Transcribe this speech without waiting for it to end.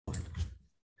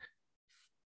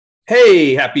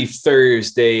Hey, happy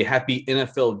Thursday. Happy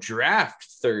NFL Draft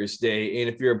Thursday. And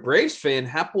if you're a Braves fan,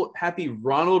 happy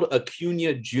Ronald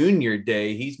Acuna Jr.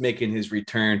 Day. He's making his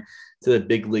return to the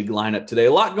big league lineup today.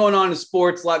 A lot going on in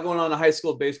sports, a lot going on in high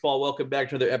school baseball. Welcome back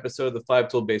to another episode of the Five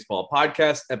Tool Baseball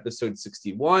Podcast, episode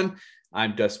 61.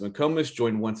 I'm Dustin McComas,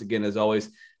 joined once again, as always,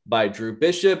 by Drew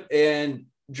Bishop. And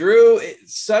Drew,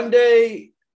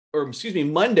 Monday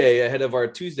ahead of our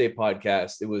Tuesday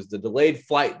podcast, it was the delayed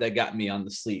flight that got me on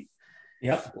the sleep.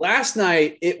 Yep. Last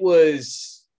night, it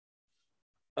was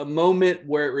a moment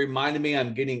where it reminded me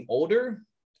I'm getting older.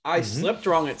 I slept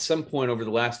wrong at some point over the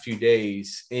last few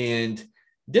days and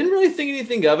didn't really think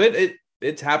anything of it.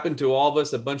 It's happened to all of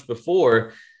us a bunch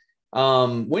before.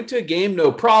 Went to a game,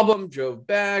 no problem, drove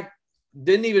back,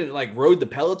 didn't even rode the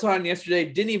Peloton yesterday,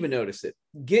 didn't even notice it.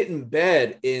 Get in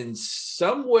bed and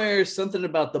something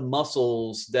about the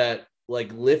muscles that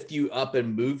lift you up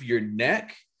and move your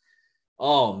neck.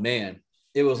 Oh man.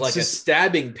 It was a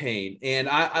stabbing pain. And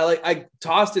I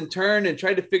tossed and turned and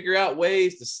tried to figure out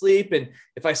ways to sleep. And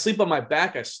if I sleep on my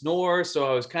back, I snore.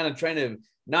 So I was kind of trying to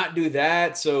not do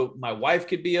that so my wife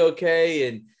could be okay.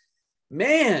 And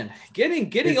man,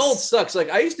 getting old sucks.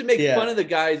 I used to make fun of the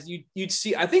guys. You'd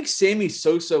see, I think Sammy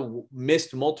Sosa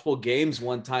missed multiple games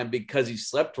one time because he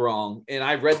slept wrong. And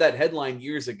I read that headline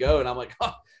years ago and I'm like,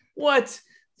 oh, what?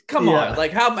 Come on.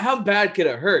 How bad could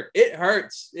it hurt? It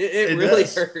hurts. It really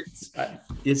hurts.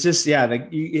 It's just, you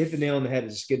hit the nail on the head.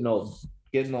 It's just getting old.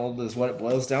 Getting old is what it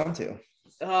boils down to.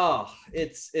 Oh,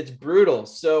 it's brutal.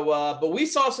 So, but we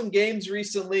saw some games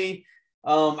recently.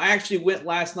 I actually went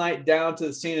last night down to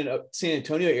the San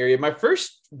Antonio area. My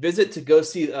first visit to go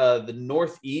see the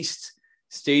Northeast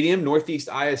Stadium, Northeast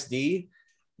ISD.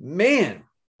 Man,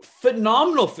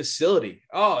 phenomenal facility.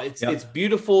 Oh, it's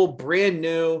beautiful, brand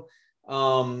new.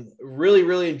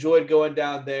 Really enjoyed going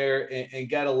down there and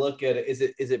got a look at it.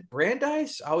 Is it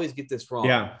Brandeis? I always get this wrong.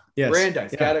 Yeah. Yes.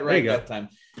 Brandeis. Got it right that time.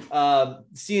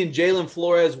 Seeing Jalin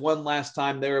Flores one last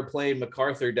time. They were playing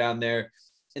MacArthur down there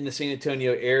in the San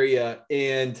Antonio area.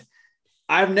 And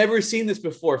I've never seen this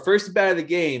before. First at bat of the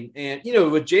game. And,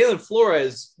 with Jalin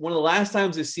Flores, one of the last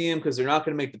times I see him, because they're not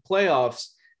going to make the playoffs,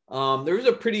 there was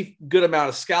a pretty good amount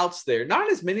of scouts there. Not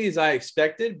as many as I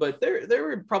expected, but there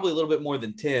were probably a little bit more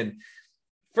than 10.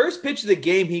 First pitch of the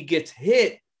game, he gets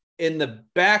hit in the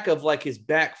back of his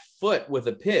back foot with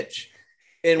a pitch.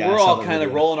 And we're all kind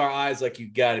of rolling our eyes like, you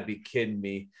got to be kidding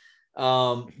me.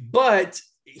 But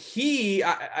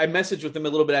I messaged with him a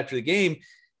little bit after the game.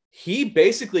 He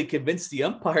basically convinced the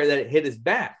umpire that it hit his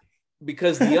back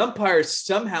because the umpire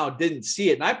somehow didn't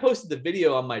see it. And I posted the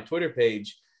video on my Twitter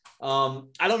page. I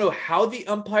don't know how the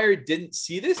umpire didn't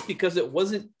see this because it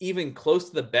wasn't even close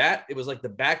to the bat. It was the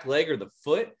back leg or the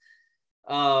foot.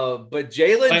 But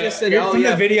Jalin just said, from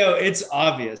the video, it's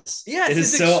obvious. Yes,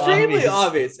 it's so extremely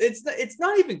obvious. It's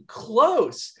not even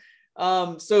close.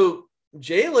 So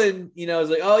Jalin, is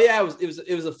like, oh yeah,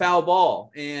 it was a foul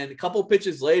ball. And a couple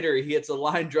pitches later, he hits a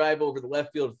line drive over the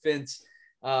left field fence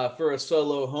for a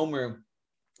solo homer.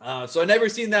 So I never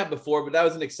seen that before, but that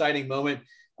was an exciting moment.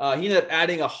 He ended up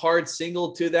adding a hard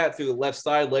single to that through the left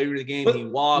side later in the game. He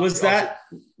walked.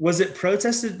 Was it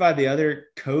protested by the other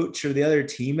coach or the other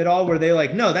team at all? Were they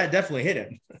like, no, that definitely hit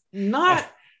him?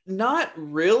 Not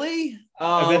really.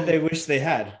 I bet they wish they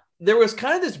had. There was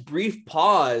kind of this brief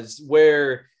pause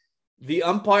where the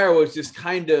umpire was just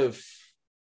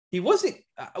he wasn't,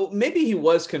 maybe he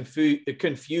was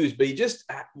confused, but he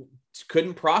just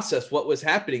couldn't process what was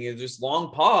happening. It was just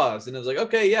long pause. And it was like,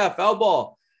 okay, yeah, foul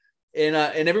ball. And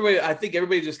I think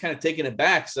everybody's just kind of taken it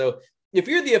back. So if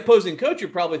you're the opposing coach, you're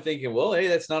probably thinking, well, hey,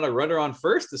 that's not a runner on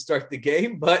first to start the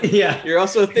game. But you're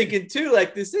also thinking too,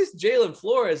 this is Jalin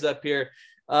Flores up here.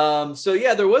 So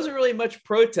there wasn't really much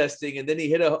protesting. And then he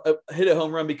hit a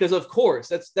home run because, of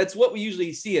course, that's what we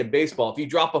usually see in baseball. If you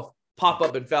drop a pop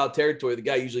up in foul territory, the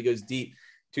guy usually goes deep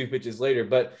 2 pitches later.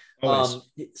 But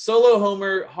solo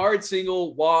homer, hard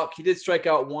single, walk. He did strike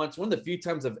out once. One of the few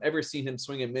times I've ever seen him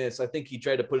swing and miss. I think he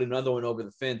tried to put another one over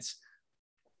the fence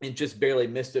and just barely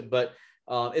missed it. But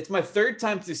it's my third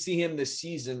time to see him this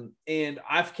season. And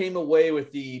I've came away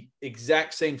with the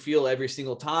exact same feel every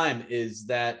single time, is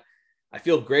that I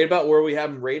feel great about where we have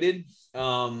him rated.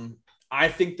 I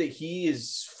think that he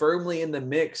is firmly in the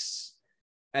mix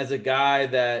as a guy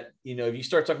that, if you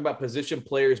start talking about position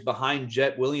players behind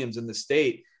Jet Williams in the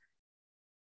state,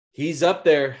 he's up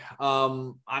there.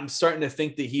 I'm starting to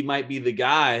think that he might be the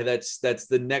guy that's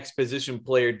the next position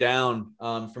player down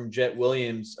from Jet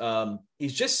Williams.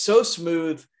 He's just so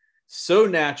smooth, so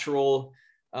natural.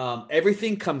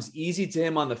 Everything comes easy to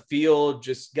him on the field.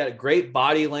 Just got a great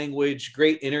body language,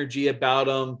 great energy about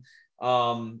him.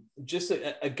 Just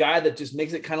a guy that just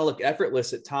makes it kind of look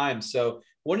effortless at times. So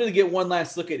wanted to get one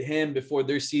last look at him before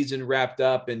their season wrapped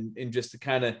up and just to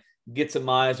kind of get some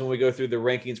eyes when we go through the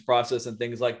rankings process and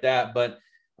things like that. But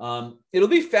it'll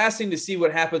be fascinating to see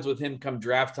what happens with him come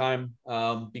draft time,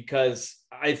 because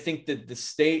I think that the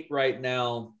state right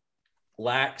now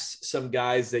lacks some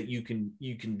guys that you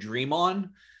can dream on,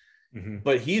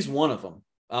 but he's one of them.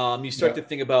 You start to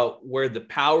think about where the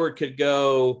power could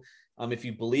go. If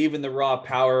you believe in the raw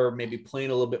power, maybe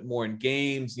playing a little bit more in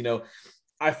games,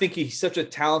 I think he's such a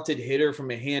talented hitter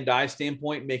from a hand-eye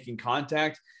standpoint, making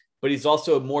contact, but he's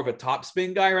also more of a top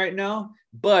spin guy right now.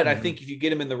 But I think if you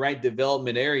get him in the right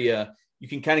development area, you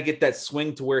can kind of get that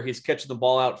swing to where he's catching the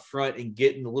ball out front and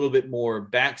getting a little bit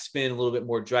more backspin, a little bit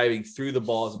more driving through the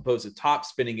ball as opposed to top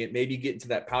spinning it, maybe get into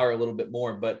that power a little bit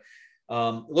more. But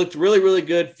looked really, really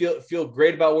good. Feel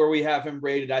great about where we have him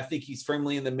rated. I think he's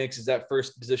firmly in the mix as that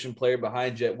first position player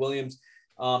behind Jet Williams.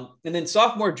 And then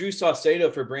sophomore Drew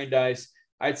Saucedo for Brandeis.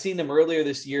 I'd seen him earlier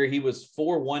this year. He was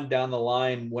 4-1 down the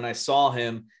line when I saw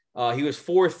him. He was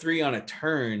 4-3 on a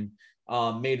turn,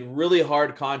 made really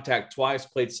hard contact twice,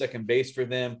 played second base for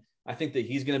them. I think that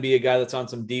he's going to be a guy that's on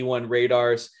some D1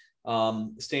 radars,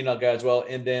 standout guy as well.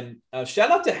 And then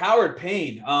shout out to Howard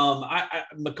Payne.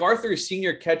 MacArthur's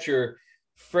senior catcher,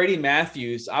 Freddie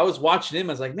Matthews. I was watching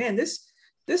him. I was like, man, this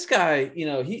guy,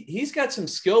 he's got some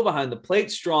skill behind the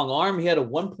plate, strong arm. He had a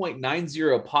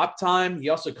 1.90 pop time. He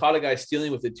also caught a guy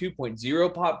stealing with a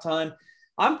 2.0 pop time.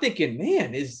 I'm thinking,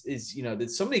 man,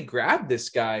 did somebody grab this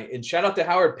guy? And shout out to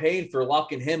Howard Payne for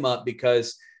locking him up,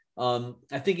 because I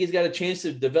think he's got a chance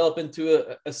to develop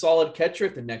into a solid catcher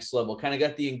at the next level. Kind of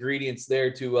got the ingredients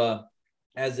there to,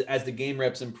 as the game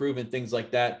reps improve and things like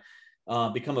that,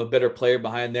 become a better player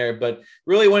behind there. But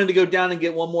really wanted to go down and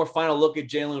get one more final look at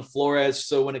Jalin Flores.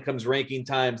 So when it comes ranking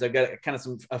times, I've got kind of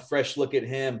a fresh look at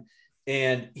him,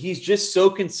 and he's just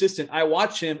so consistent. I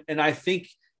watch him and I think,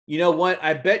 you know what?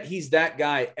 I bet he's that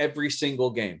guy every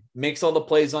single game. Makes all the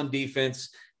plays on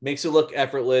defense, makes it look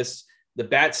effortless. The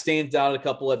bat stands out a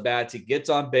couple at bats. He gets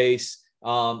on base.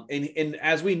 And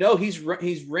as we know, he's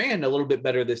ran a little bit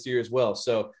better this year as well.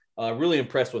 So really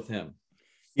impressed with him.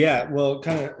 Yeah, well,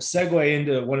 kind of segue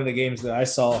into one of the games that I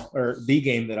saw, or the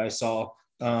game that I saw,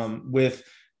 with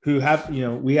who have,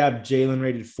 we have Jalin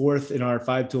rated 4th in our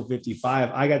 5-tool 55.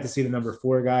 I got to see the number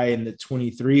 4 guy in the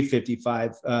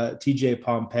 23-55, TJ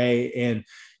Pompey. And,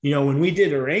 when we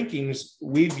did the rankings,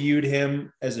 we viewed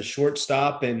him as a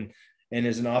shortstop and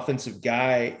as an offensive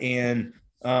guy. And,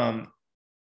 I'm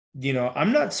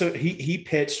not so he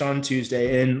pitched on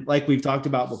Tuesday. And like we've talked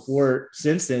about before,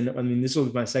 since then, I mean, this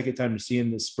was my second time to see him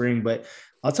this spring, but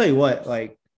I'll tell you what,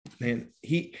 like, man,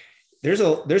 there's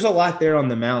a lot there on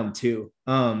the mound too.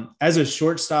 As a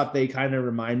shortstop, they kind of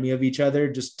remind me of each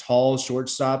other, just tall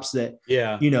shortstops that,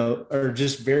 are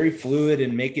just very fluid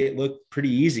and make it look pretty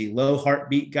easy. Low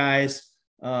heartbeat guys.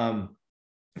 Everything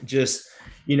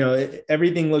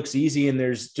looks easy, and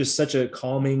there's just such a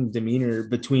calming demeanor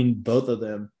between both of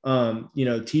them.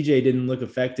 TJ didn't look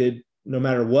affected no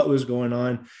matter what was going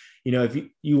on. If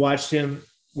you watched him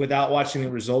without watching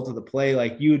the result of the play,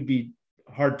 like, you would be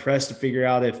hard pressed to figure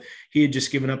out if he had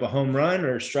just given up a home run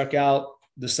or struck out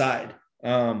the side.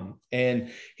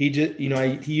 And he just,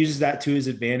 he uses that to his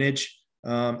advantage.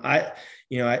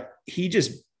 He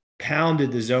just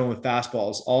pounded the zone with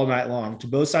fastballs all night long to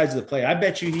both sides of the plate. I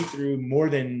bet you he threw more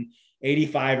than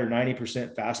 85 or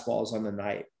 90% fastballs on the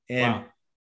night. And,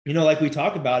 wow. Like we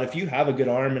talk about, if you have a good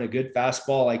arm and a good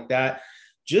fastball like that,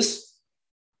 just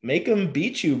make them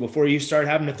beat you before you start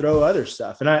having to throw other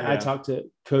stuff. And I talked to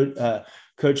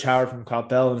Coach Howard from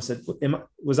Coppell and said,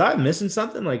 was I missing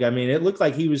something? Like, I mean, it looked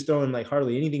like he was throwing like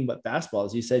hardly anything but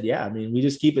fastballs. He said, yeah, I mean, we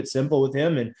just keep it simple with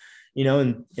him. And,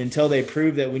 and until they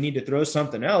prove that we need to throw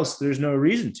something else, there's no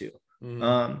reason to.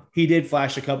 Mm-hmm. He did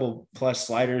flash a couple plus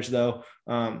sliders though.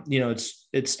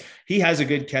 He has a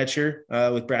good catcher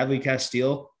with Bradley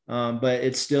Castile, but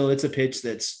it's a pitch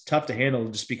that's tough to handle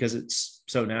just because it's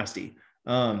so nasty.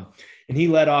 And he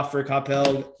led off for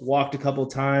Coppell, walked a couple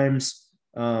times.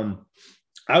 I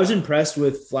was impressed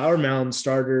with Flower Mound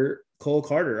starter Cole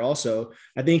Carter also.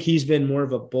 I think he's been more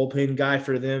of a bullpen guy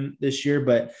for them this year,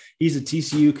 but he's a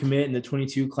TCU commit in the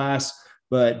 22 class,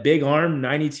 but big arm,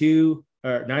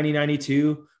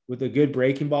 90-92 with a good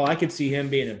breaking ball. I could see him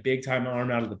being a big time arm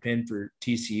out of the pen for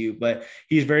TCU, but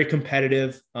he's very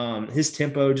competitive. His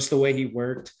tempo, just the way he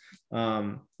worked,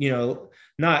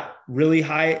 not really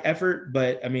high effort,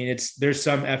 but I mean, there's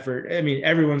some effort. I mean,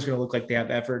 everyone's going to look like they have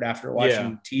effort after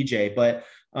watching TJ, but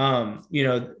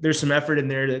there's some effort in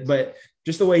there, but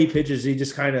just the way he pitches, he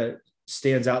just kind of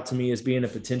stands out to me as being a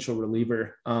potential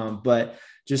reliever. But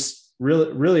just,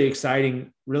 really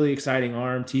exciting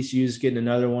arm. TCU is getting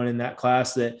another one in that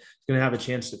class that's going to have a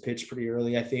chance to pitch pretty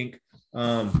early, I think.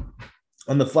 On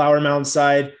the Flower Mound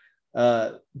side,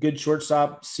 good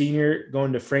shortstop senior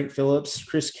going to Frank Phillips,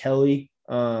 Chris Kelly,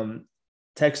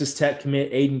 Texas Tech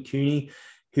commit Aiden Cooney,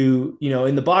 who,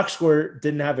 in the box score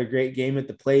didn't have a great game at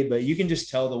the plate, but you can just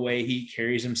tell the way he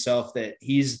carries himself that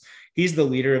he's the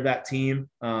leader of that team.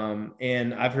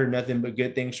 And I've heard nothing but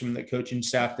good things from the coaching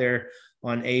staff there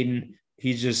on Aiden.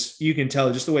 You can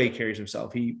tell just the way he carries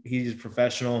himself. He's a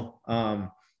professional,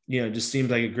 just seems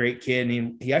like a great kid.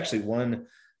 And he actually won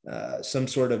some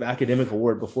sort of academic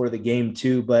award before the game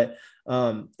too, but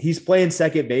he's playing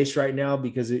second base right now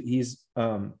because he's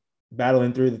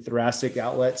battling through the thoracic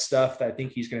outlet stuff. I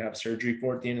think he's going to have surgery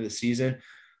for at the end of the season.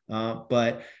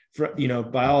 But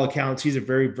by all accounts, he's a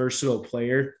very versatile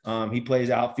player. He plays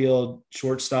outfield,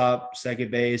 shortstop,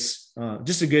 second base,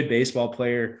 just a good baseball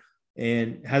player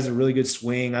and has a really good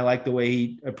swing. I like the way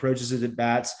he approaches his at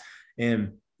bats.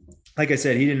 And like I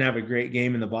said, he didn't have a great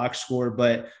game in the box score,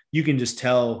 but you can just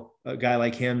tell a guy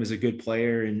like him is a good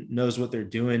player and knows what they're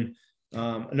doing.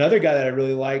 Another guy that I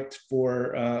really liked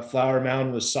for Flower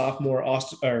Mound was sophomore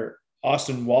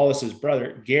Austin Wallace's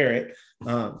brother, Garrett.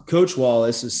 Coach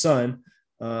Wallace, his son,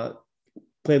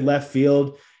 played left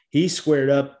field. He squared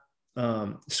up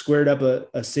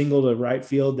a single to right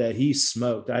field that he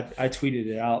smoked. I tweeted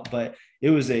it out, but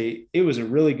it was a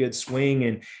really good swing,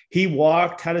 and he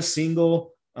walked, had a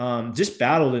single, just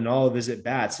battled in all of his at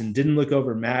bats and didn't look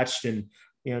overmatched. And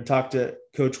talked to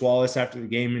Coach Wallace after the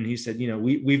game, and he said,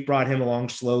 we've brought him along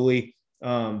slowly,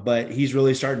 but he's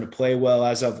really starting to play well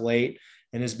as of late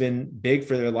and has been big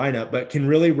for their lineup, but can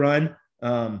really run.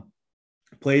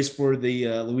 Plays for the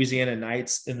Louisiana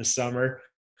Knights in the summer.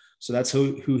 So that's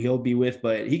who he'll be with,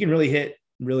 but he can really hit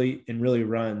really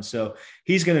run. So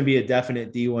he's going to be a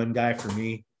definite D1 guy for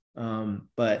me.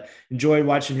 But enjoyed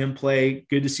watching him play.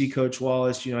 Good to see Coach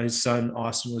Wallace. His son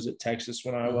Austin was at Texas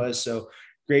when I was, so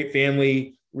great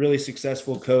family, really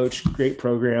successful coach, great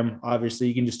program. Obviously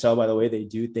you can just tell by the way they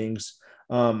do things.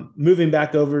 Moving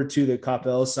back over to the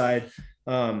Coppell side,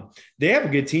 they have a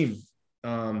good team.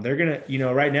 They're going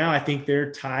to, right now, I think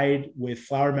they're tied with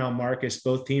Flower Mound Marcus.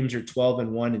 Both teams are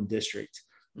 12-1 in district.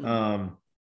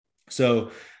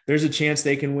 So there's a chance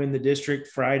they can win the district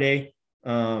Friday.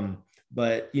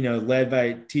 But, led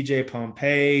by TJ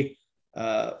Pompey,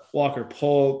 Walker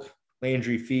Polk,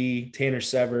 Landry Fee, Tanner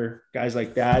Sever, guys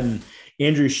like that. And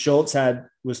Andrew Schultz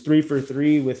was 3 for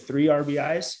 3 with 3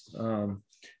 RBIs.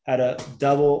 Had a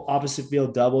double, opposite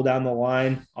field double down the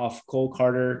line off Cole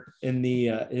Carter in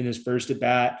his first at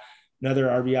bat, another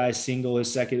RBI single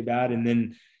his second at bat. And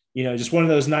then, just one of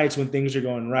those nights when things are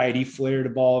going right, he flared a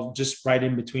ball just right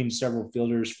in between several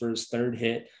fielders for his third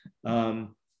hit. And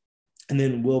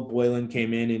then Will Boylan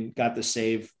came in and got the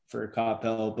save for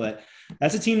Coppell. But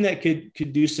that's a team that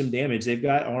could do some damage. They've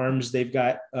got arms. They've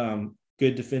got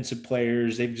good defensive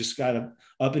players. They've just got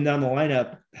up and down the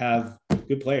lineup have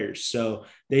good players. So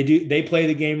they play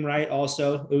the game right.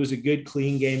 Also, it was a good,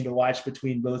 clean game to watch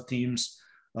between both teams.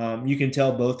 You can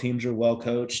tell both teams are well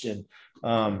coached, and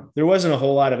there wasn't a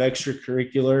whole lot of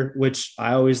extracurricular, which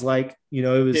I always like.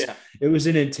 It was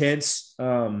an intense,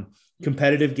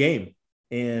 competitive game,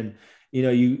 and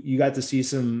you got to see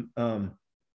some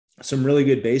really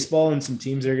good baseball and some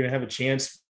teams that are going to have a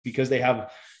chance because they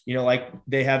have,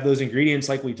 they have those ingredients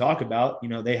like we talk about.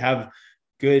 They have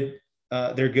good.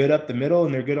 They're good up the middle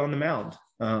and they're good on the mound.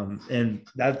 And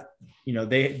that,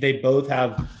 they both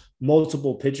have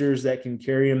multiple pitchers that can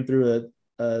carry them through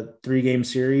a 3-game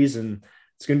series. And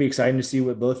it's going to be exciting to see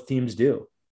what both teams do.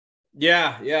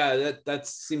 Yeah. That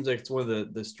seems like it's one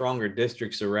of the stronger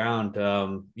districts around,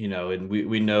 and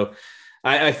we know,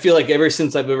 I feel like ever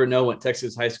since I've ever known what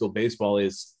Texas high school baseball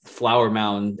is, Flower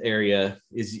Mound area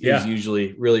is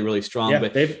usually really, really strong. Yeah,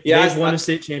 but they've won a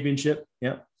state championship.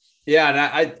 Yeah.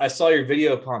 Yeah. And I saw your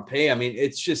video of Pompey. I mean,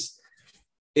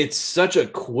 it's such a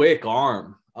quick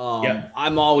arm.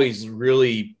 I'm always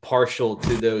really partial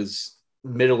to those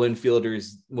middle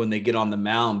infielders when they get on the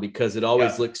mound because it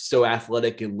always looks so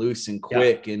athletic and loose and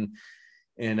quick. And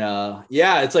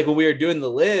it's like when we were doing the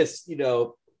list,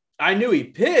 I knew he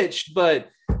pitched, but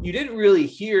you didn't really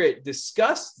hear it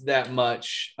discussed that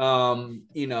much.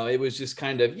 It was just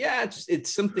kind of,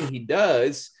 it's something he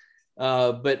does.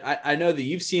 But I know that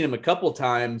you've seen him a couple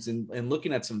times and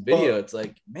looking at some video, it's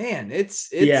like, man,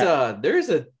 there's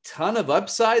a ton of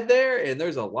upside there and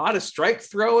there's a lot of strike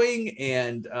throwing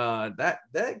and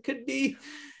that could be,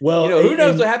 who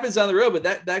knows what happens down the road, but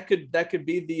that could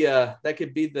be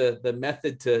the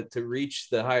method to reach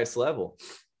the highest level.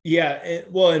 Yeah.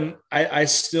 And I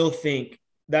still think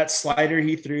that slider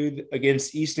he threw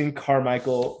against Easton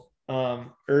Carmichael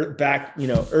back,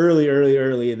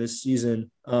 early in this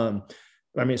season,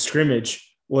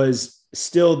 scrimmage, was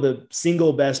still the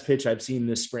single best pitch I've seen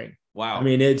this spring. Wow. I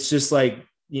mean, it's just like,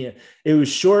 it was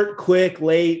short, quick,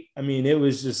 late. I mean, it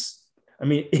was just,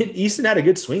 Easton had a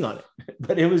good swing on it,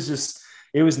 but it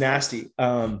was nasty.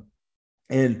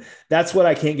 And that's what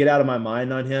I can't get out of my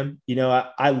mind on him.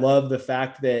 I love the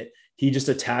fact that he just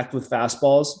attacked with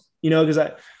fastballs, because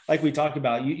like we talked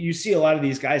about, you see a lot of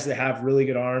these guys that have really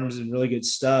good arms and really good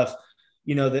stuff,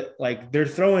 that like they're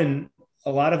throwing,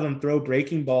 a lot of them throw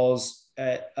breaking balls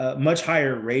at a much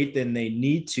higher rate than they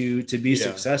need to be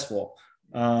successful.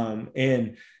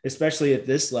 And especially at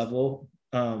this level,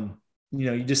 you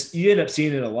end up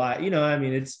seeing it a lot,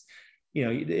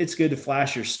 it's good to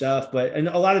flash your stuff, and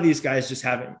a lot of these guys just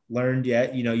haven't learned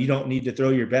yet. You don't need to throw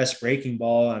your best breaking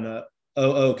ball on a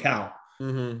 0-0 count.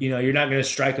 Mm-hmm. You're not going to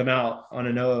strike them out on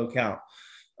an 0-0 count.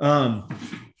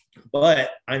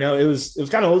 But I know it was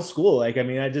kind of old school. Like,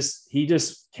 he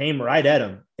just came right at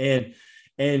him,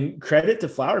 and credit to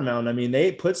Flower Mound.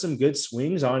 They put some good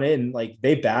swings on it, and like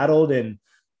they battled, and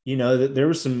there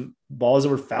were some balls that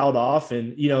were fouled off.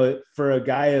 And, for a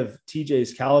guy of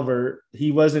TJ's caliber,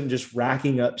 he wasn't just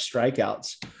racking up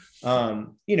strikeouts.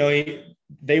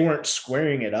 They weren't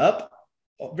squaring it up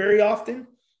very often,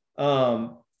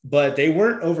 but they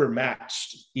weren't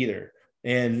overmatched either.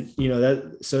 And,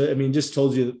 just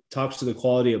talks to the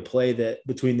quality of play that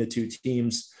between the two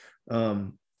teams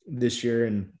this year.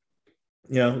 And,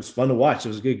 it's fun to watch. It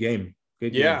was a good game.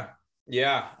 Yeah.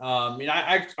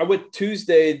 I went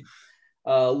Tuesday,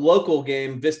 local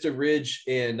game, Vista Ridge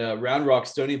and Round Rock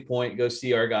Stony Point, go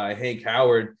see our guy Hank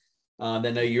Howard, that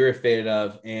I know you're a fan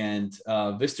of, and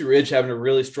Vista Ridge having a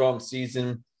really strong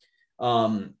season.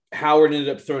 Howard ended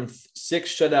up throwing 6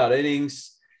 shutout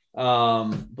innings.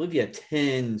 I believe he had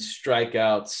 10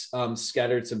 strikeouts,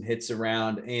 scattered some hits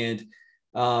around, and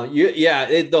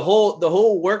the whole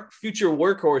future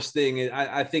workhorse thing,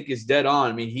 I think, is dead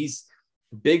on. He's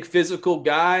big physical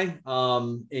guy.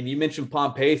 And you mentioned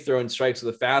Pompey throwing strikes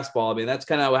with a fastball. That's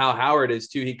kind of how Howard is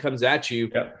too. He comes at you.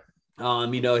 Yep.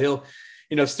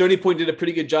 Stony Point did a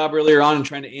pretty good job earlier on in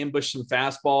trying to ambush some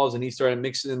fastballs, and he started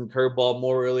mixing curveball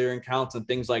more earlier in counts and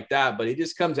things like that. But he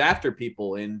just comes after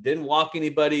people and didn't walk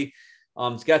anybody.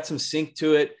 He's got some sink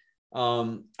to it.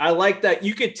 I like that.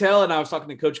 You could tell, and I was talking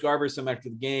to Coach Garver some after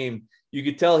the game, you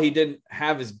could tell he didn't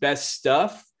have his best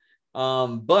stuff.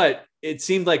 But it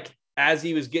seemed like as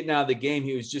he was getting out of the game,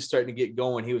 he was just starting to get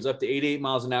going. He was up to 88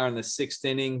 miles an hour in the 6th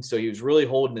inning. So he was really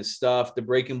holding his stuff. The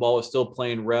breaking ball was still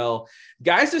playing well.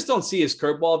 Guys just don't see his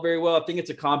curveball very well. I think it's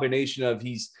a combination of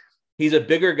he's a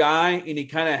bigger guy, and he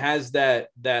kind of has that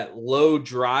low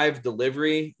drive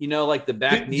delivery, like the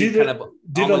back knee kind of.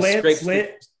 Did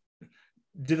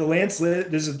the Lance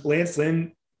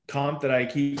Lynn comp that I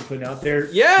keep putting out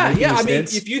there? Yeah.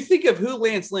 If you think of who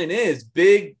Lance Lynn is,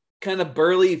 big, kind of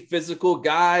burly, physical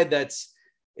guy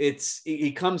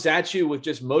he comes at you with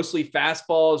just mostly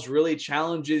fastballs, really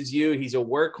challenges you. He's a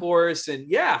workhorse, and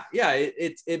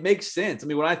it makes sense.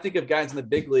 When I think of guys in the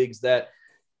big leagues that,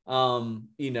 I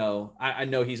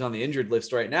know he's on the injured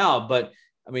list right now, but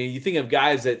you think of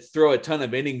guys that throw a ton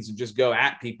of innings and just go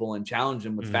at people and challenge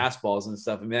them with fastballs and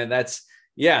stuff.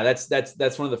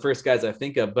 That's one of the first guys I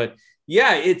think of. But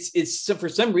it's for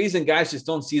some reason guys just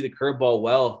don't see the curveball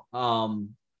well.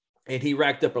 And he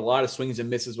racked up a lot of swings and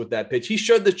misses with that pitch. He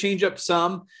showed the changeup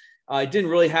some. Didn't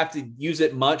really have to use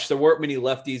it much. There weren't many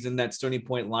lefties in that Stony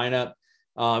Point lineup.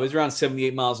 It was around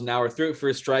 78 miles an hour. Threw it for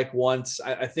a strike once.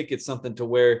 I think it's something to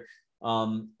where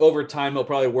over time he'll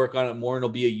probably work on it more, and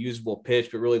it'll be a usable pitch.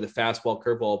 But really, the fastball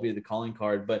curveball will be the calling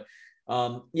card. But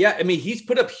he's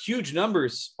put up huge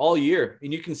numbers all year,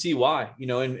 and you can see why.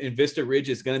 And Vista Ridge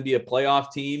is going to be a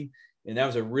playoff team, and that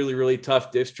was a really, really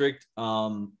tough district.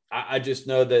 I just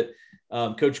know that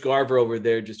Coach Garver over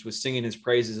there just was singing his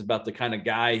praises about the kind of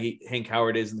guy Hank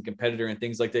Howard is and the competitor and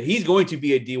things like that. He's going to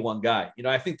be a D1 guy.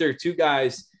 I think there are 2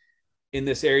 guys in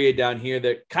this area down here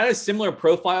that kind of similar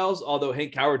profiles, although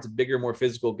Hank Howard's a bigger, more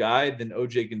physical guy than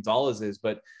OJ Gonzalez is.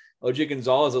 But OJ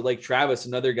Gonzalez at Lake Travis,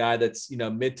 another guy that's,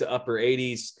 mid to upper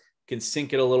 80s, can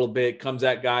sink it a little bit, comes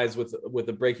at guys with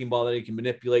a breaking ball that he can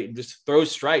manipulate and just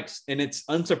throws strikes. And it's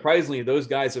unsurprisingly, those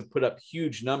guys have put up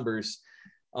huge numbers,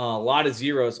 a lot of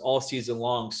zeros all season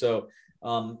long. So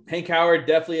Hank Howard,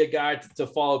 definitely a guy to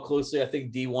follow closely. I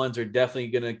think D1s are definitely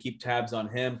going to keep tabs on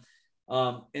him.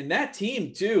 And that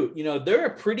team too, they're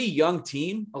a pretty young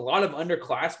team, a lot of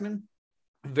underclassmen,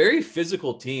 very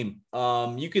physical team.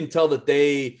 You can tell that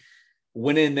they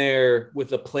went in there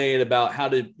with a plan about how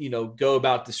to, go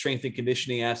about the strength and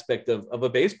conditioning aspect of a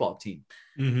baseball team.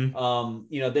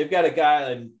 Mm-hmm. They've got a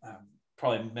guy, and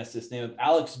probably messed this name up,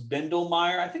 Alex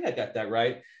Bendelmeyer. I think I got that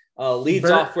right. Leads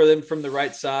off for them from the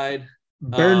right side.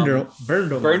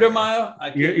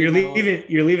 Bendelmeyer.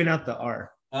 You're leaving out the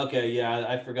R. Okay, yeah,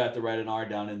 I forgot to write an R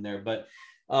down in there, but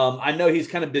I know he's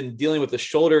kind of been dealing with a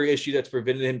shoulder issue that's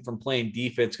prevented him from playing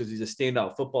defense because he's a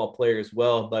standout football player as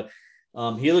well. But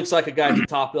he looks like a guy at the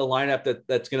top of the lineup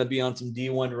that's going to be on some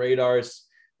D1 radars.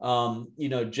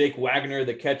 Jake Wagner,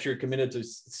 the catcher, committed to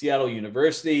Seattle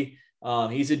University.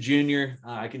 He's a junior.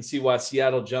 I can see why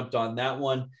Seattle jumped on that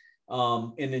one.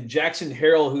 And then Jackson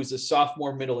Harrell, who's a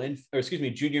junior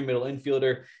middle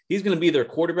infielder. He's going to be their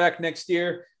quarterback next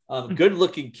year. Good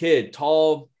looking kid,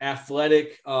 tall,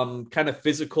 athletic, kind of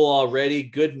physical already,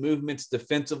 good movements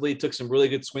defensively, took some really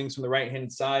good swings from the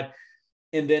right-hand side.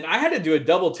 And then I had to do a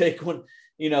double take when,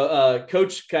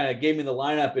 coach kind of gave me the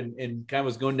lineup and kind of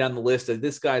was going down the list of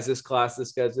this guy's this class,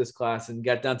 this guy's this class, and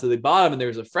got down to the bottom and there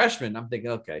was a freshman. I'm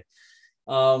thinking, okay.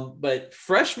 But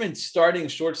freshman starting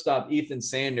shortstop Ethan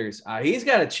Sanders, he's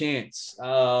got a chance.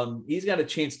 He's got a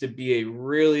chance to be a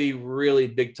really, really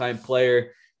big time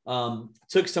player.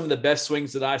 Took some of the best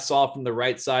swings that I saw from the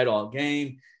right side all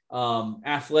game.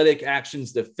 Athletic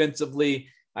actions defensively.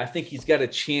 I think he's got a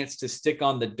chance to stick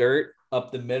on the dirt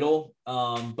up the middle.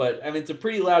 But I mean, it's a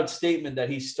pretty loud statement that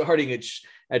he's starting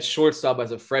at shortstop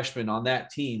as a freshman on that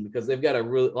team because they've got a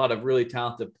lot of really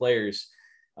talented players.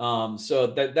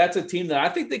 So that's a team that I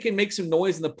think they can make some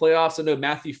noise in the playoffs. I know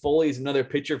Matthew Foley is another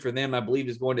pitcher for them. I believe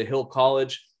is going to Hill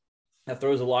College. That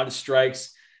throws a lot of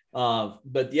strikes.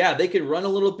 But yeah, they can run a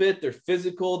little bit. They're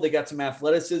physical. They got some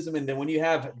athleticism. And then when you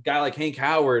have a guy like Hank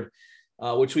Howard,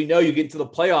 which we know you get into the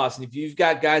playoffs, and if you've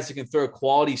got guys that can throw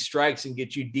quality strikes and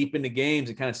get you deep into games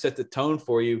and kind of set the tone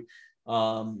for you,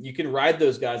 you can ride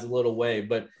those guys a little way.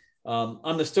 But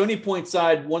on the Stony Point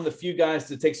side, one of the few guys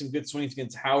to take some good swings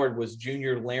against Howard was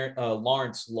junior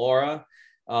Lawrence Laura.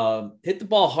 Hit the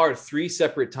ball hard 3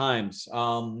 separate times.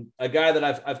 A guy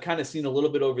that I've kind of seen a little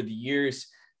bit over the years.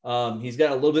 He's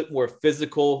got a little bit more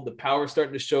physical. The power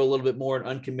starting to show a little bit more. An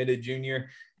uncommitted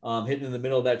junior, hitting in the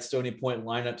middle of that Stony Point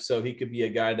lineup. So he could be a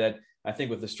guy that I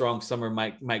think with a strong summer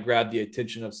might grab the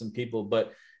attention of some people.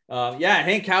 But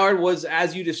Hank Howard was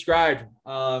as you described.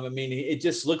 I mean, it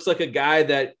just looks like a guy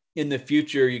that in the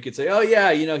future you could say, oh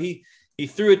yeah, he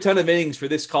threw a ton of innings for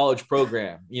this college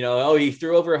program. He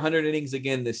threw over 100 innings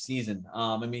again this season.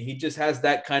 I mean, he just has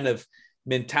that kind of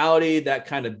mentality, that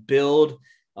kind of build.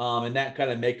 And that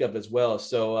kind of makeup as well.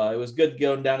 So it was good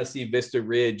going down to see Vista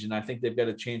Ridge, and I think they've got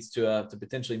a chance to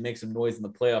potentially make some noise in the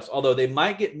playoffs. Although they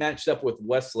might get matched up with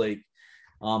Westlake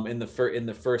in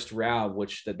the first round,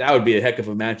 which that would be a heck of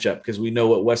a matchup because we know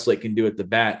what Westlake can do at the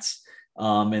bats.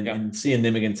 And seeing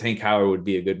them against Hank Howard would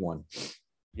be a good one.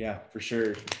 Yeah, for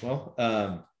sure. Well,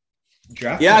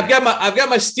 draft. Yeah, I've got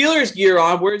my Steelers gear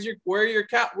on. Where's your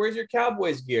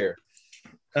Cowboys gear?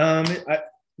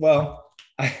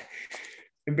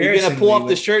 You're gonna pull off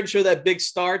the shirt and show that big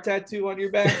star tattoo on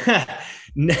your back?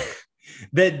 No,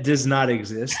 that does not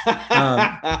exist.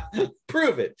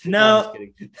 Prove it. No,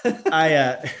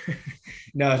 I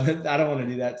don't want to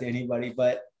do that to anybody.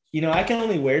 But I can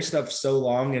only wear stuff so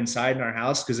long inside in our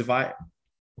house because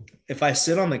if I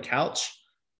sit on the couch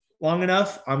long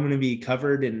enough, I'm going to be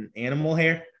covered in animal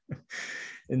hair.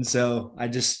 And so I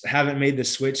just haven't made the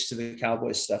switch to the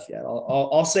Cowboys stuff yet.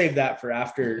 I'll save that for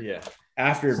after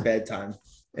bedtime.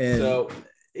 And so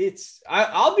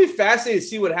I'll be fascinated to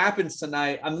see what happens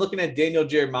tonight. I'm looking at Daniel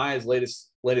Jeremiah's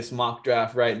latest mock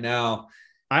draft right now.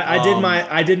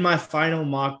 I did my final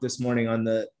mock this morning on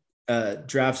the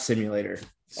draft simulator.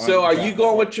 So are you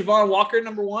going with Travon Walker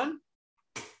number 1?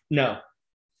 No.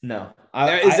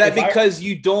 Is that because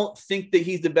you don't think that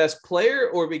he's the best player,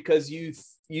 or because you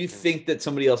think that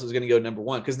somebody else is going to go number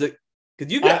 1? Because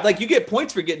you get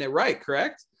points for getting it right,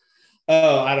 correct?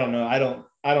 Oh, I don't know.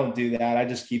 I don't do that. I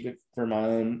just keep it for my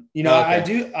own.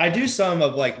 Okay. I do some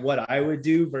of like what I would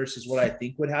do versus what I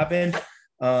think would happen.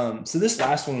 So this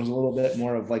last one was a little bit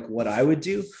more of like what I would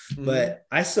do, but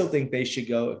I still think they should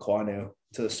go Ekwonu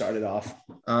to start it off.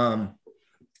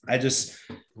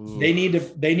 They need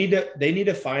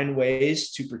to find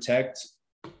ways to protect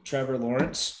Trevor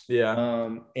Lawrence. Yeah.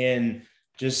 And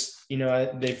just,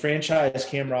 they franchise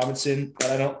Cam Robinson,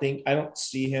 but I don't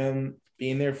see him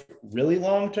being there really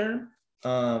long term.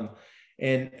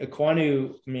 And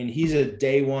Ekwonu, I mean, he's a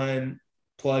day one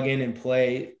plug in and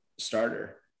play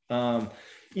starter.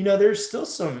 There's still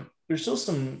some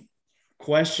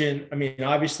question. I mean,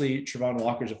 obviously Travon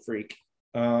Walker's a freak.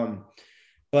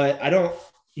 But I don't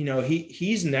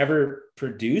he's never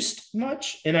produced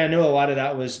much. And I know a lot of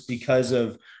that was because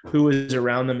of who was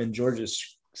around them in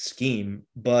Georgia's scheme,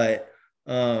 but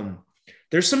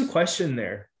there's some question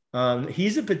there.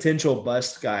 He's a potential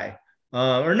bust guy,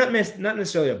 or not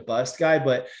necessarily a bust guy,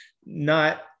 but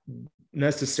not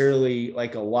necessarily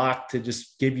like a lock to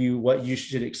just give you what you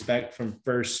should expect from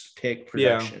first pick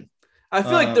production. Yeah. I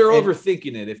feel like they're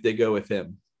overthinking it if they go with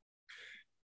him.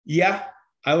 Yeah,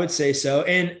 I would say so.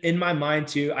 And in my mind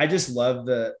too, I just love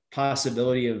the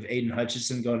possibility of Aiden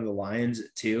Hutchinson going to the Lions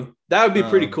too. That would be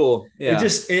pretty cool. Yeah.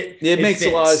 It makes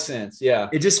fits. A lot of sense. Yeah.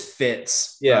 It just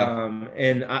fits. Yeah.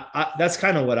 And I that's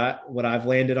kind of what I've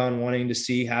landed on wanting to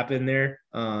see happen there.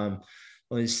 Let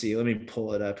me see. Let me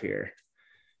pull it up here.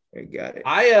 I got it.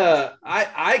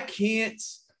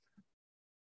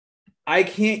 I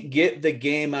can't get the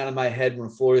game out of my head when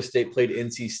Florida State played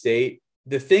NC State.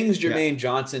 The things Jermaine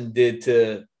Johnson did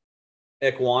to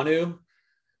Ekwonu,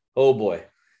 oh boy,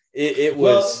 it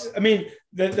was. Well, I mean,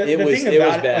 the thing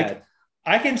about it, like,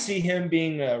 I can see him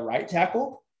being a right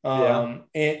tackle. And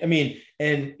I mean,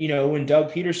 and when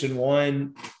Doug Peterson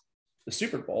won the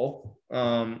Super Bowl,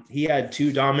 he had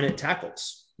 2 dominant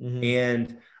tackles,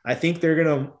 and I think they're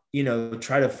gonna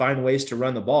try to find ways to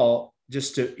run the ball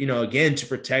just to again to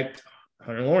protect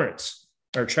Trevor Lawrence.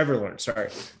 Sorry.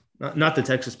 Not the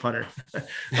Texas punter,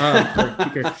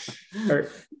 or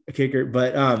kicker,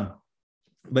 but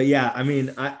yeah, I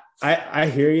mean, I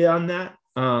hear you on that.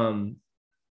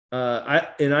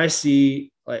 I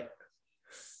see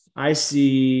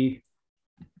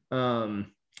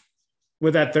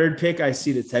with that third pick, I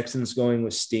see the Texans going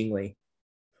with Stingley.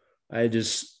 I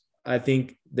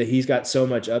think that he's got so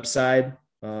much upside,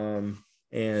 and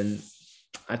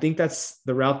I think that's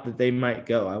the route that they might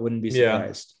go. I wouldn't be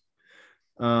surprised.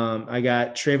 I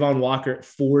got Trayvon Walker at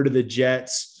 4 to the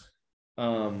Jets.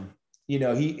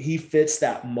 He fits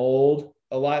that mold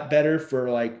a lot better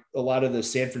for like a lot of the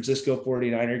San Francisco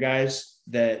 49er guys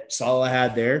that Saleh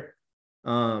had there.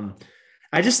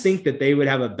 I just think that they would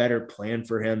have a better plan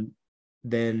for him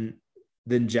than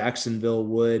Jacksonville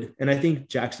would. And I think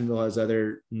Jacksonville has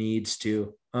other needs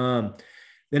too.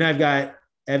 Then I've got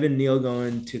Evan Neal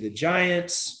going to the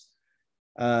Giants.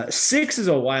 6 is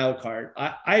a wild card.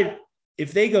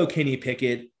 If they go Kenny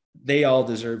Pickett, they all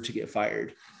deserve to get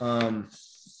fired. Because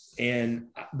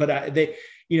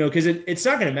it's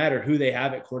not going to matter who they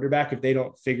have at quarterback if they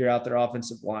don't figure out their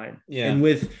offensive line. Yeah. And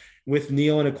with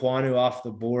Neal and Ekwonu off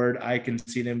the board, I can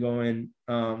see them going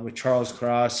with Charles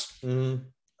Cross. Mm-hmm.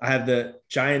 I have the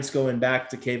Giants going back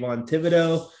to Kayvon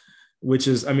Thibodeau, which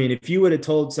is, I mean, if you would have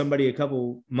told somebody a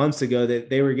couple months ago that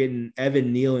they were getting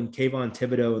Evan Neal and Kayvon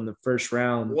Thibodeau in the first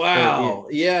round. Wow.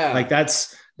 Yeah. Like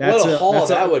that's what a haul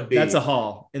that would be. That's a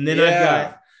haul. And then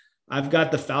I've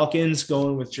got the Falcons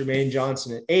going with Jermaine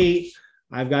Johnson at 8.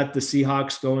 I've got the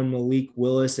Seahawks going Malik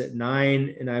Willis at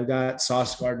 9, and I've got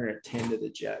Sauce Gardner at 10 to the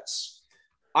Jets.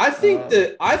 I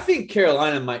think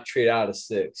Carolina might trade out of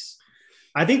 6.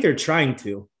 I think they're trying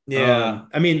to. Yeah.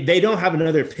 I mean, they don't have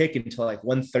another pick until like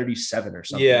 137 or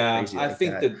something. Yeah. I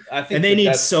think they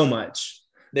need so much.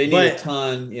 They need a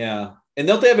ton. Yeah. And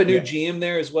don't they have a new GM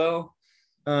there as well?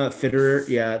 Fitterer.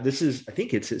 Yeah. I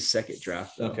think it's his second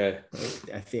draft. Though, okay.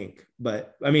 I think,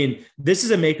 but I mean, this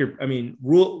is a maker. I mean,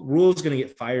 Rule's going to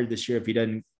get fired this year if he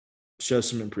doesn't show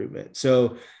some improvement.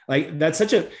 So like, it's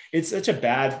such a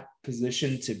bad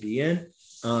position to be in,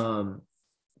 to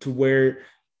where,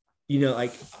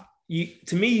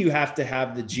 to me, you have to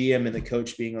have the GM and the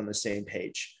coach being on the same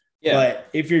page. Yeah. But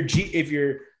if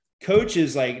your coach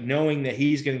is like knowing that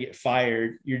he's going to get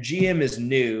fired, your GM is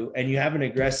new, and you have an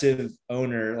aggressive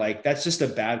owner, like that's just a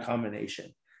bad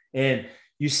combination. And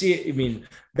you see it. I mean,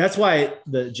 that's why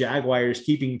the Jaguars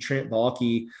keeping Trent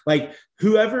Baalke, like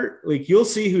whoever, like you'll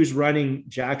see who's running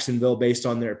Jacksonville based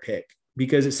on their pick,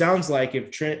 because it sounds like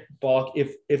if Trent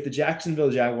Baalke, if the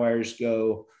Jacksonville Jaguars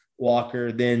go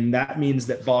Walker, then that means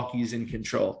that Baalke's in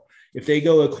control. If they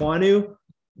go Ekwonu,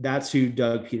 that's who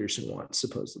Doug Peterson wants,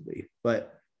 supposedly.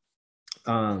 But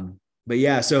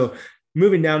yeah, so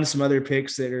moving down to some other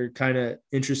picks that are kind of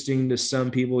interesting to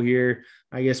some people here.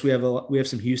 I guess we have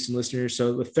some Houston listeners.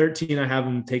 So with 13, I have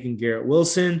them taking Garrett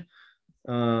Wilson.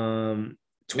 20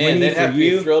 they'd have to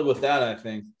be thrilled with that, I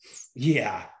think.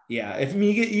 Yeah. If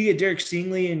you get Derek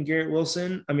Stingley and Garrett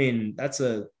Wilson, I mean,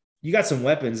 you got some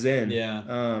weapons then.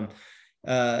 Yeah.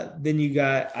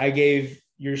 Then I gave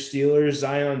your Steelers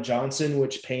Zion Johnson,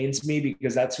 which pains me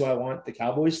because that's who I want the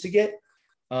Cowboys to get.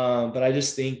 But I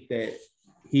just think that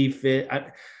he fit.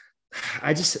 I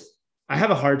have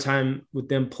a hard time with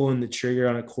them pulling the trigger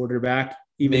on a quarterback,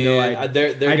 even though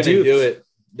they're going to do it.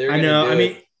 I know. I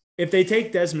mean, if they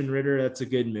take Desmond Ridder, that's a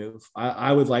good move.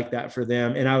 I would like that for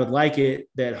them. And I would like it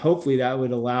that hopefully that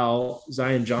would allow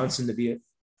Zion Johnson to be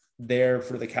there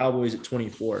for the Cowboys at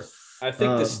 24. I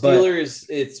think the Steelers,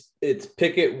 it's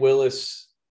Pickett, Willis,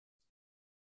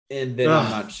 and then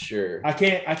I'm not sure. I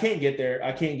can't get there.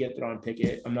 I can't get there on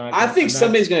Pickett. I think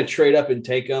somebody's going to trade up and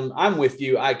take him. I'm with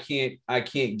you. I can't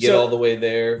get all the way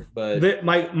there. But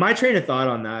my train of thought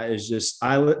on that is just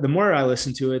the more I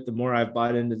listen to it, the more I've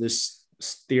bought into this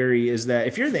theory is that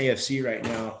if you're in the AFC right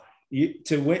now,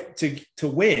 to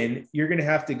win, you're going to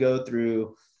have to go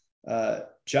through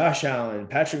Josh Allen,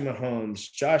 Patrick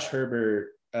Mahomes, Josh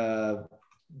Herbert,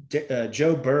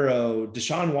 Joe Burrow,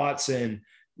 Deshaun Watson,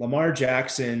 Lamar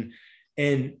Jackson.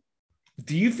 And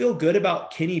do you feel good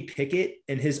about Kenny Pickett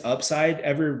and his upside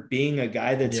ever being a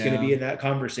guy that's going to be in that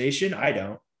conversation? I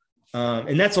don't.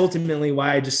 And that's ultimately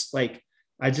why I don't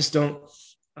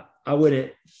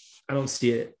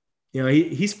see it. You know,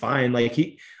 he's fine. Like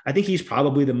I think he's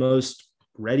probably the most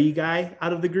ready guy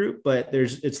out of the group, but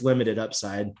it's limited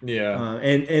upside. Yeah.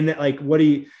 And like, what do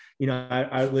you,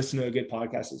 I listen to a good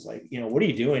podcast. It's like, what are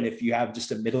you doing if you have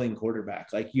just a middling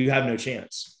quarterback? Like you have no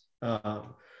chance. But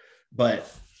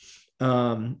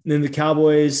then the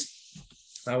Cowboys,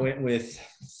 I went with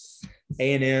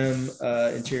A&M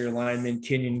interior lineman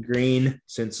Kenyon Green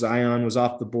since Zion was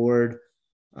off the board.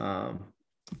 And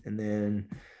then,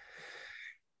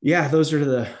 those are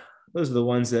the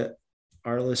ones that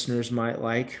our listeners might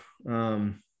like.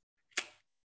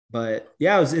 But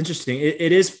it was interesting.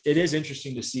 It is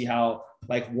interesting to see how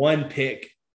like one pick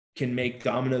can make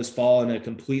dominoes fall in a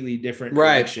completely different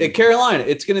direction. At Carolina,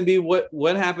 it's going to be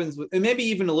what happens with, and maybe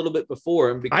even a little bit before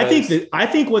him. Because I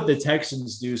think what the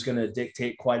Texans do is going to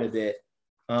dictate quite a bit.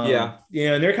 And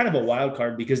they're kind of a wild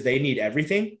card because they need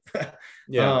everything.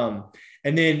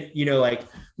 And then, like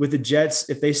with the Jets,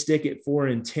 if they stick at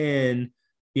 4-10,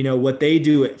 what they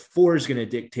do at 4 is going to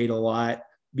dictate a lot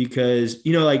because,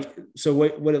 so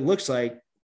what it looks like,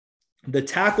 the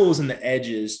tackles and the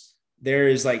edges, there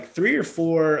is like 3 or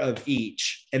 4 of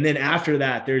each. And then after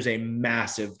that, there's a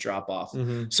massive drop off.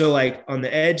 Mm-hmm. So like on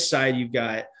the edge side, you've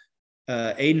got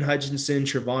Aiden Hutchinson,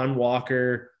 Trevon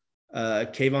Walker,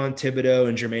 Kayvon Thibodeau,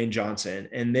 and Jermaine Johnson.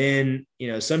 And then,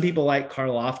 some people like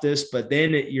Karlaftis, but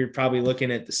then you're probably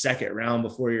looking at the second round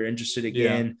before you're interested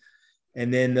again. Yeah.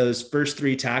 And then those first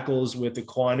 3 tackles with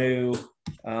Ekwonu,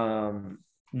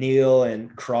 Neal,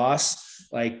 and Cross,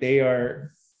 like they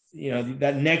are,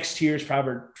 that next tier is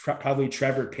probably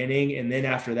Trevor Penning. And then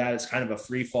after that, it's kind of a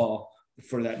free fall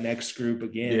for that next group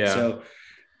again. Yeah. So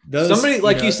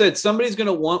you said, somebody's going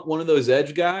to want one of those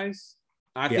edge guys.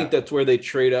 I think that's where they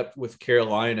trade up with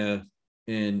Carolina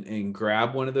and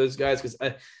grab one of those guys. Cause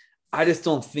I just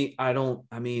don't think,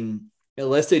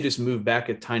 unless they just move back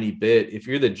a tiny bit, if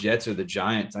you're the Jets or the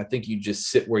Giants, I think you just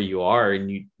sit where you are and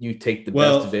you take the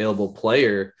best available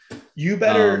player. You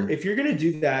better, if you're going to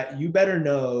do that, you better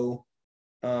know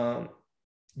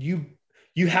you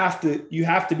have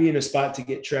to be in a spot to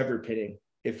get Trevor Penning.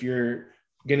 If you're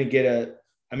going to get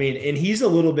and he's a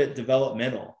little bit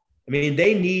developmental. They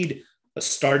need a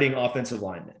starting offensive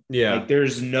lineman. Yeah. Like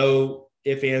there's no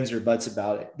ifs, ands, or buts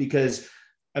about it because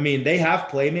they have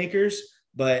playmakers,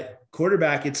 but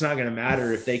quarterback, it's not going to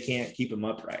matter if they can't keep them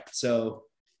upright. So,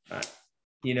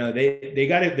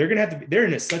 they're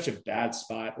in such a bad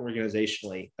spot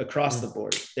organizationally across the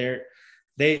board.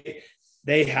 They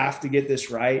have to get this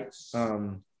right.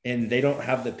 And they don't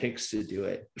have the picks to do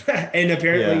it. And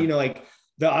apparently, like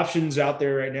the options out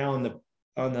there right now on the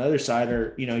other side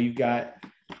are, you've got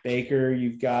Baker,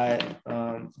 you've got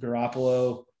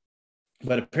Garoppolo,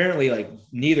 but apparently like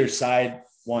neither side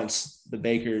wants the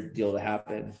Baker deal to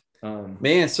happen. So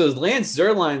Lance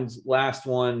Zierlein's last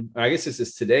one, I guess this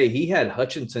is today, he had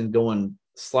Hutchinson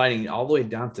sliding all the way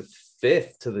down to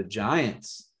 5th to the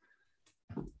Giants.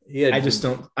 I just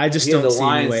don't see the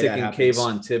Lions taking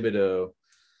Kayvon Thibodeau.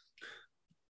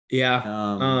 Yeah.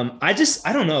 I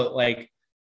don't know. Like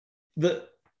the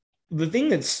thing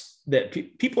that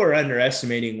people are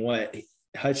underestimating what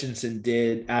Hutchinson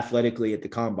did athletically at the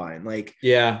combine. Like,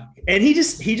 and he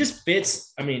just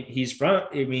fits. He's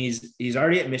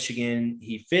already at Michigan.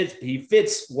 He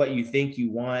fits what you think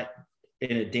you want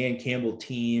in a Dan Campbell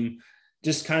team,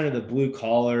 just kind of the blue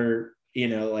collar,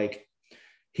 like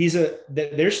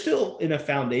they're still in a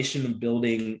foundation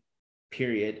building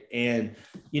period. And,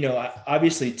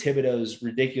 obviously Thibodeau's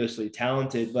ridiculously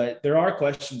talented, but there are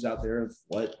questions out there of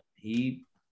what he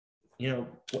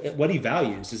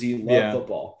values. Does he love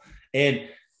football? And,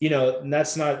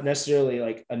 that's not necessarily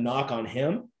like a knock on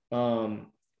him.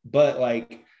 But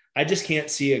like, I just can't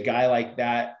see a guy like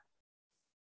that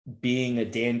being a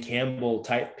Dan Campbell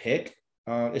type pick.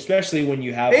 especially when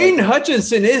you have Aiden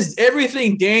Hutchinson is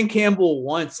everything Dan Campbell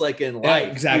wants, like in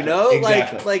life. Exactly. You know,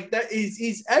 exactly. like that.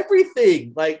 He's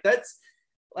everything. Like that's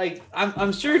like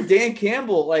I'm sure Dan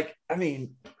Campbell. Like I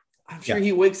mean, I'm sure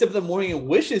he wakes up in the morning and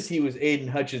wishes he was Aiden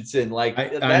Hutchinson. Like I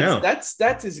know.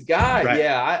 That's his guy. Right.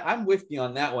 Yeah, I'm with you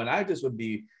on that one. I just would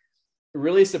be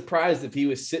really surprised if he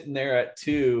was sitting there at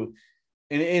 2.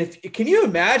 And if can you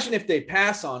imagine if they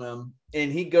pass on him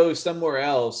and he goes somewhere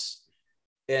else?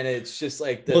 And it's just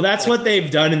like that's what they've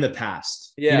done in the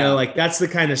past. Yeah. You know, like that's the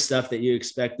kind of stuff that you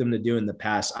expect them to do in the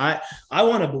past. I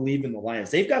want to believe in the Lions.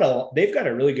 They've got a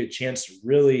really good chance to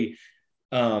really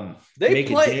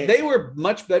they were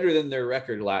much better than their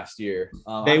record last year.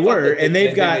 And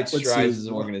they've got strides as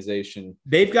an organization.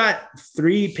 They've got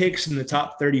 3 picks in the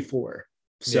top 34.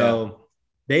 So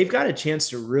they've got a chance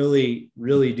to really,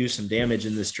 really do some damage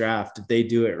in this draft if they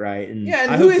do it right. And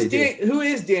who is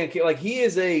Dan? Like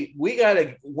we got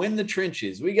to win the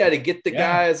trenches. We got to get the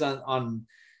guys on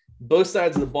both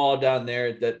sides of the ball down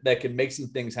there that can make some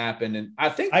things happen. And I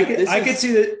think I could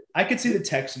see the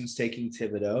Texans taking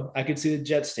Thibodeau. I could see the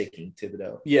Jets taking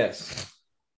Thibodeau. Yes.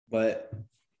 But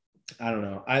I don't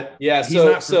know.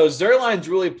 So Zerline's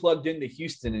really plugged into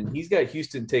Houston, and he's got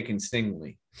Houston taking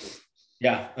Stingley.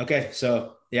 Yeah. Okay.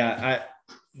 So that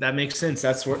makes sense.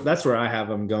 That's where I have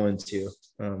them going to.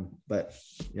 But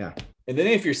yeah. And then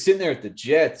if you're sitting there at the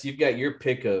Jets, you've got your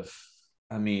pick of,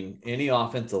 any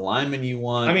offensive lineman you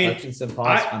want. Hutchinson, if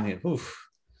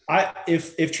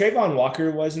Trayvon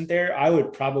Walker wasn't there, I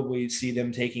would probably see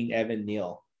them taking Evan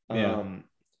Neal.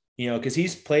 Because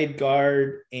he's played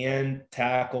guard and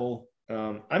tackle.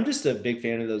 I'm just a big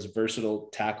fan of those versatile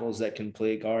tackles that can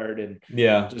play guard and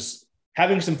just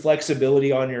having some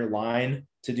flexibility on your line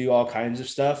to do all kinds of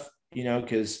stuff,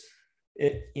 because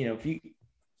if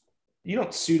you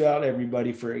don't suit out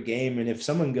everybody for a game, and if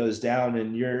someone goes down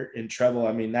and you're in trouble,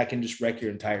 that can just wreck your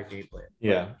entire game plan.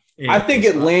 Yeah. I think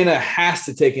Atlanta has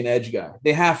to take an edge guy.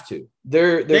 They have to.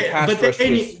 They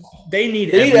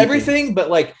need everything, but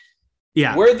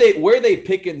where they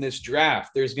pick in this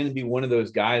draft, there's going to be one of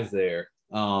those guys there.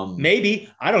 Maybe,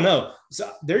 I don't know.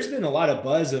 So there's been a lot of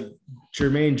buzz of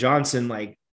Jermaine Johnson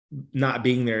not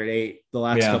being there at 8 the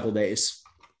last couple of days.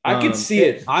 I could see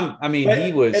it.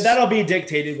 He was. That'll be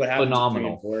dictated what happens.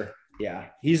 Phenomenal. Yeah,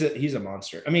 he's a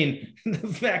monster.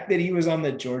 The fact that he was on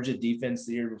the Georgia defense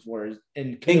the year before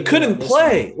and couldn't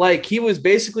play. Like he was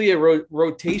basically a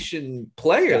rotation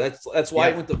player. Yeah. That's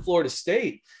why he went to Florida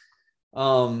State.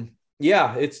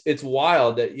 It's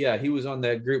wild that he was on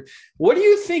that group. What do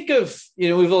you think of?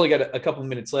 We've only got a couple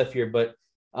minutes left here, but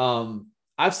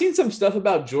I've seen some stuff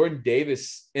about Jordan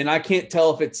Davis, and I can't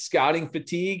tell if it's scouting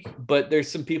fatigue, but there's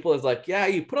some people that's like,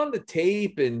 you put on the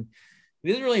tape and he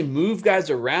doesn't really move guys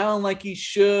around like he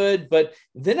should. But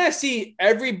then I see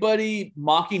everybody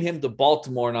mocking him to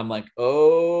Baltimore, and I'm like,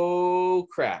 oh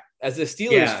crap. As a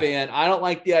Steelers fan, I don't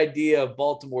like the idea of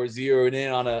Baltimore zeroing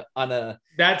in on a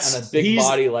big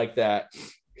body like that.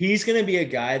 He's going to be a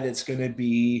guy that's going to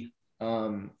be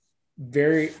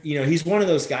he's one of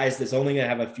those guys that's only going to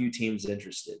have a few teams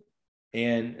interested,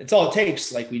 and it's all it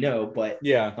takes, like we know. But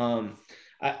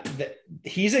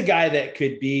he's a guy that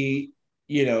could be,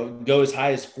 go as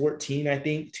high as 14, I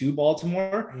think, to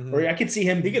Baltimore, or I could see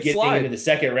him getting into the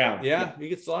second round. Yeah, he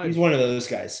could slide. He's one of those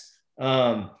guys.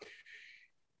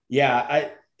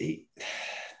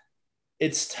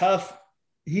 It's tough.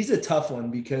 He's a tough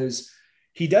one because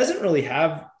he doesn't really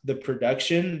have the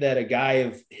production that a guy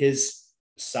of his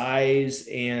size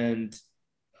and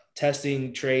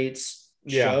testing traits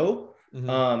show.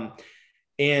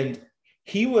 And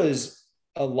he was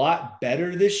a lot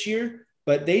better this year,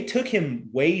 but they took him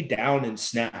way down in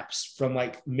snaps from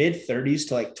mid 30s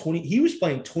to 20. He was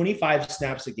playing 25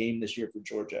 snaps a game this year for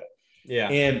Georgia. Yeah.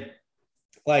 And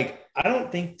I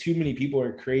don't think too many people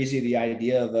are crazy the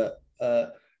idea of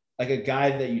a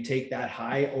guy that you take that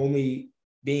high only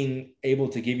being able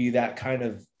to give you that kind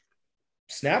of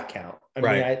snap count.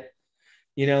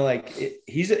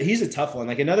 He's a tough one.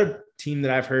 Another team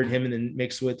that I've heard him in the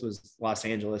mix with was Los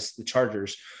Angeles, the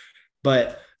Chargers.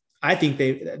 But I think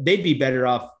they'd be better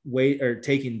off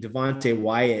taking Devontae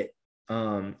Wyatt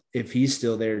if he's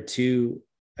still there too.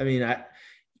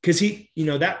 Because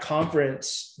that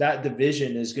conference, that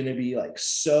division is going to be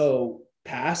so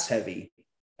pass heavy.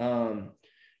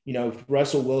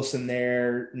 Russell Wilson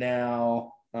there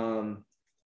now. I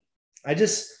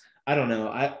don't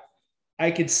know.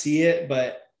 I could see it,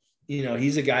 but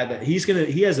he's a guy that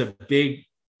he has a big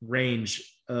range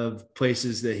of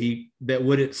places that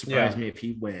wouldn't surprise me if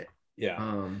he went.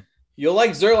 Yeah. You'll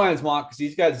like Zerline's mock because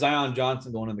he's got Zion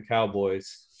Johnson going to the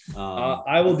Cowboys.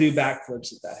 I will do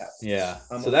backflips if that happens. Yeah.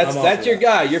 So that's your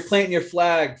guy. You're planting your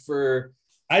flag for.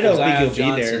 I don't think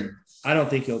he'll be there. I don't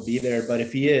think he'll be there, but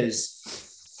if he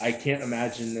is, I can't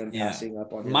imagine them passing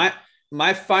up on him.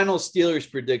 My final Steelers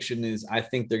prediction is I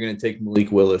think they're going to take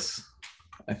Malik Willis.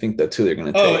 I think that's who they're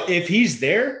going to take. Oh, if he's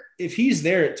there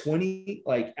at 20,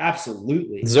 like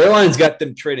absolutely. Zerline's got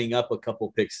them trading up a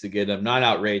couple picks to get him. Not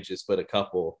outrageous, but a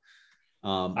couple.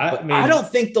 I don't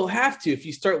think they'll have to. If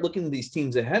you start looking at these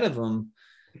teams ahead of them,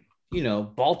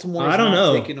 Baltimore. I don't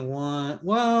know. Taking one.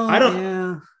 Well, I don't.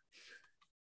 Yeah.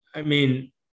 I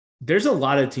mean, there's a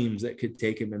lot of teams that could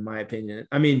take him, in my opinion.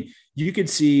 I mean, you could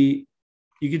see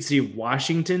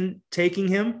Washington taking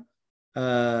him.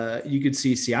 You could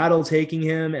see Seattle taking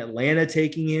him, Atlanta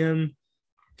taking him,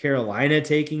 Carolina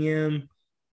taking him.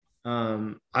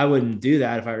 I wouldn't do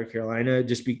that if I were Carolina,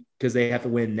 just because they have to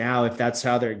win now if that's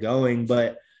how they're going.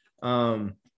 But I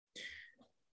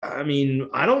mean,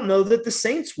 I don't know that the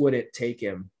Saints wouldn't take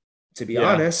him, to be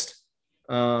honest.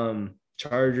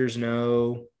 Chargers,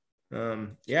 no.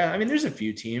 I mean, there's a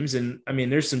few teams, and I mean,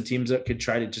 there's some teams that could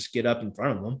try to just get up in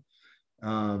front of them.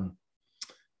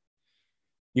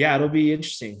 It'll be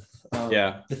interesting.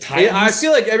 The Titans. I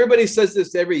feel like everybody says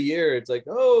this every year. It's like,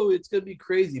 oh, it's going to be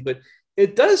crazy, but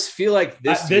it does feel like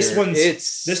this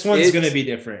one's going to be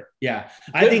different. Yeah,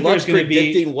 I think there's going to be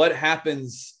predicting what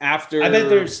happens after. I bet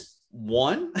there's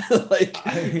one.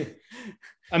 I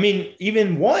mean,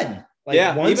 even one.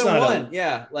 Even one.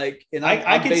 And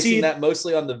I'm basing that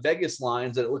mostly on the Vegas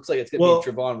lines that it looks like it's going to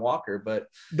be Travon Walker. But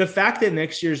the fact that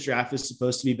next year's draft is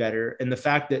supposed to be better, and the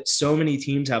fact that so many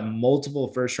teams have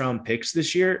multiple first-round picks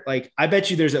this year, like I bet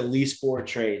you there's at least 4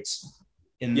 trades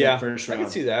in the first round. I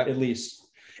can see that at least.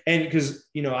 And because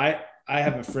I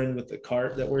have a friend with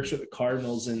that works with the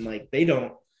Cardinals, and like they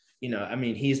don't, I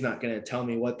mean, he's not going to tell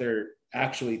me what they're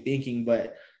actually thinking,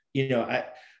 but they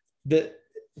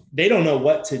don't know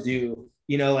what to do.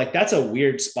 Like that's a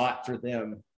weird spot for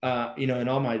them. In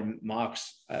all my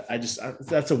mocks,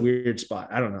 that's a weird spot.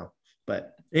 I don't know,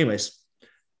 but anyways,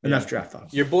 enough draft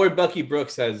talk. Your boy Bucky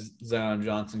Brooks has Zion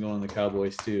Johnson going to the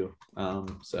Cowboys too. I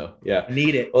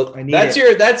need it. Well,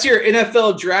 that's your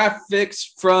NFL draft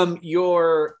fix from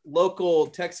your local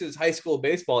Texas high school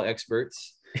baseball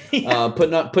experts. Putting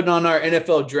on our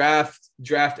NFL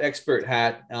draft expert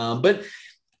hat. But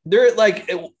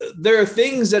there are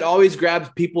things that always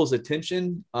grab people's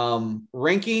attention.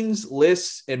 Rankings,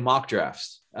 lists, and mock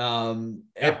drafts.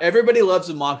 Everybody loves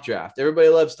a mock draft. Everybody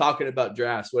loves talking about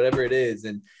drafts, whatever it is.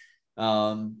 And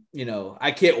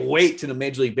I can't wait till the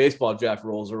Major League Baseball draft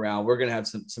rolls around. We're gonna have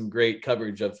some great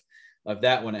coverage of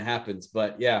that when it happens.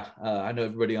 But I know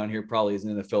everybody on here probably is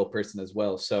an NFL person as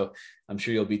well, so I'm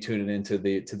sure you'll be tuning into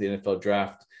the NFL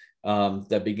draft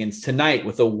that begins tonight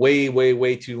with a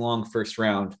way too long first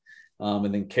round,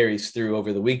 and then carries through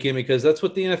over the weekend, because that's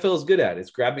what the NFL is good at.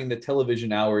 It's grabbing the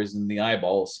television hours and the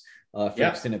eyeballs for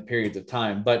extended periods of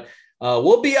time. But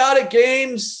we'll be out at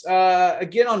games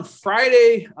again on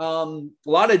Friday. A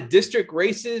lot of district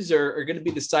races are going to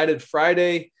be decided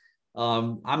Friday.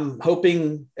 I'm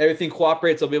hoping everything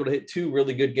cooperates. I'll be able to hit 2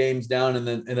 really good games down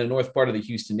in the north part of the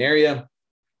Houston area.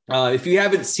 If you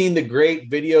haven't seen the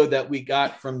great video that we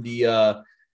got from the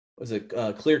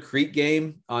Clear Creek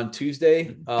game on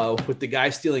Tuesday with the guy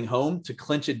stealing home to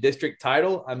clinch a district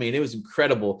title, I mean, it was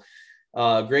incredible.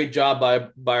 Great job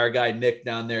by our guy Nick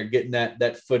down there getting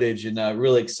that footage, and a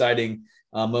really exciting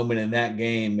moment in that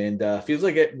game. And feels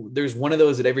like there's one of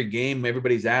those at every game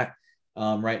everybody's at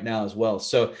right now as well.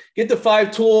 So get the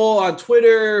 5Tool on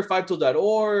Twitter,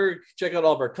 5tool.org. Check out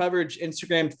all of our coverage,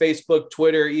 Instagram, Facebook,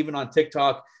 Twitter, even on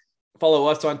TikTok. Follow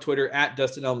us on Twitter at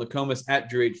Dustin L. McComas, at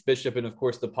Drew H. Bishop, and of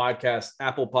course the podcast,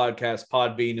 Apple Podcasts,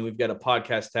 Podbean, and we've got a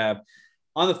podcast tab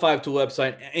on the 5Tool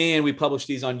website, and we publish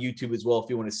these on YouTube as well if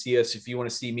you want to see us. If you want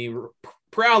to see me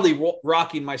proudly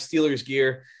rocking my Steelers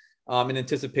gear in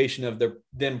anticipation of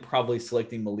them probably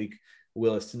selecting Malik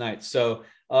Willis tonight. So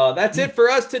that's it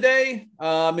for us today.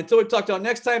 Until we talk to you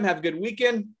next time, have a good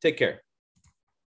weekend. Take care.